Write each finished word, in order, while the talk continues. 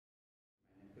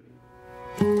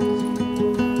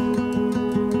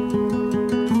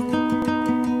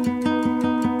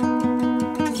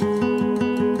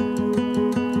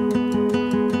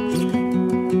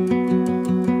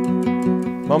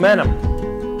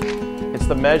Momentum. It's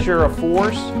the measure of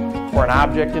force for an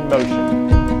object in motion.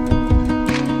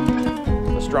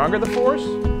 The stronger the force,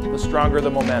 the stronger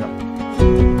the momentum.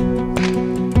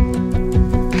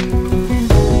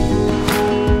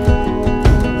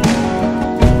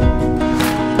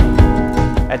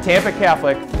 At Tampa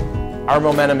Catholic, our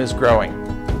momentum is growing.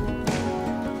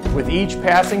 With each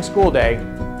passing school day,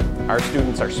 our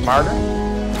students are smarter,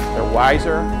 they're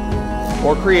wiser,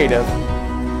 more creative,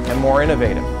 and more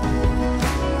innovative.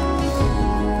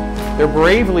 They're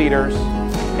brave leaders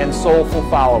and soulful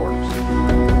followers.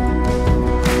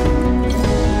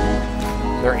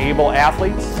 They're able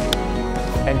athletes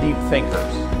and deep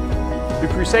thinkers. The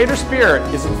Crusader spirit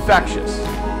is infectious.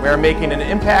 We are making an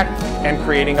impact and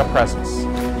creating a presence.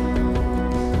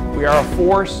 We are a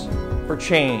force for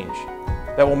change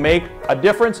that will make a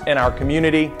difference in our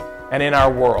community and in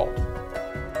our world.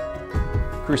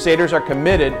 Crusaders are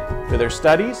committed to their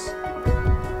studies,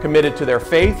 committed to their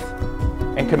faith,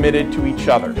 and committed to each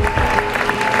other.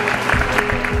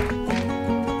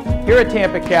 Here at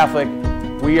Tampa Catholic,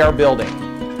 we are building,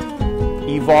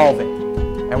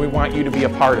 evolving, and we want you to be a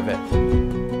part of it.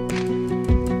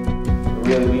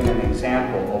 Really being an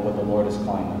example of what the Lord is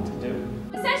calling them to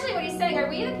do. Essentially what he's saying, are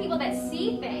we the people that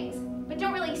see things, but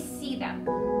don't really see them?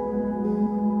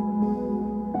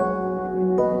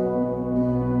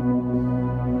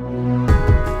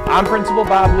 I'm Principal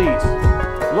Bob Lees.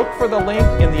 Look for the link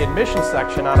in the admissions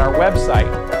section on our website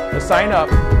to sign up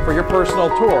for your personal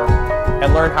tour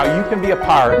and learn how you can be a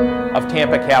part of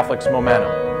Tampa Catholic's momentum.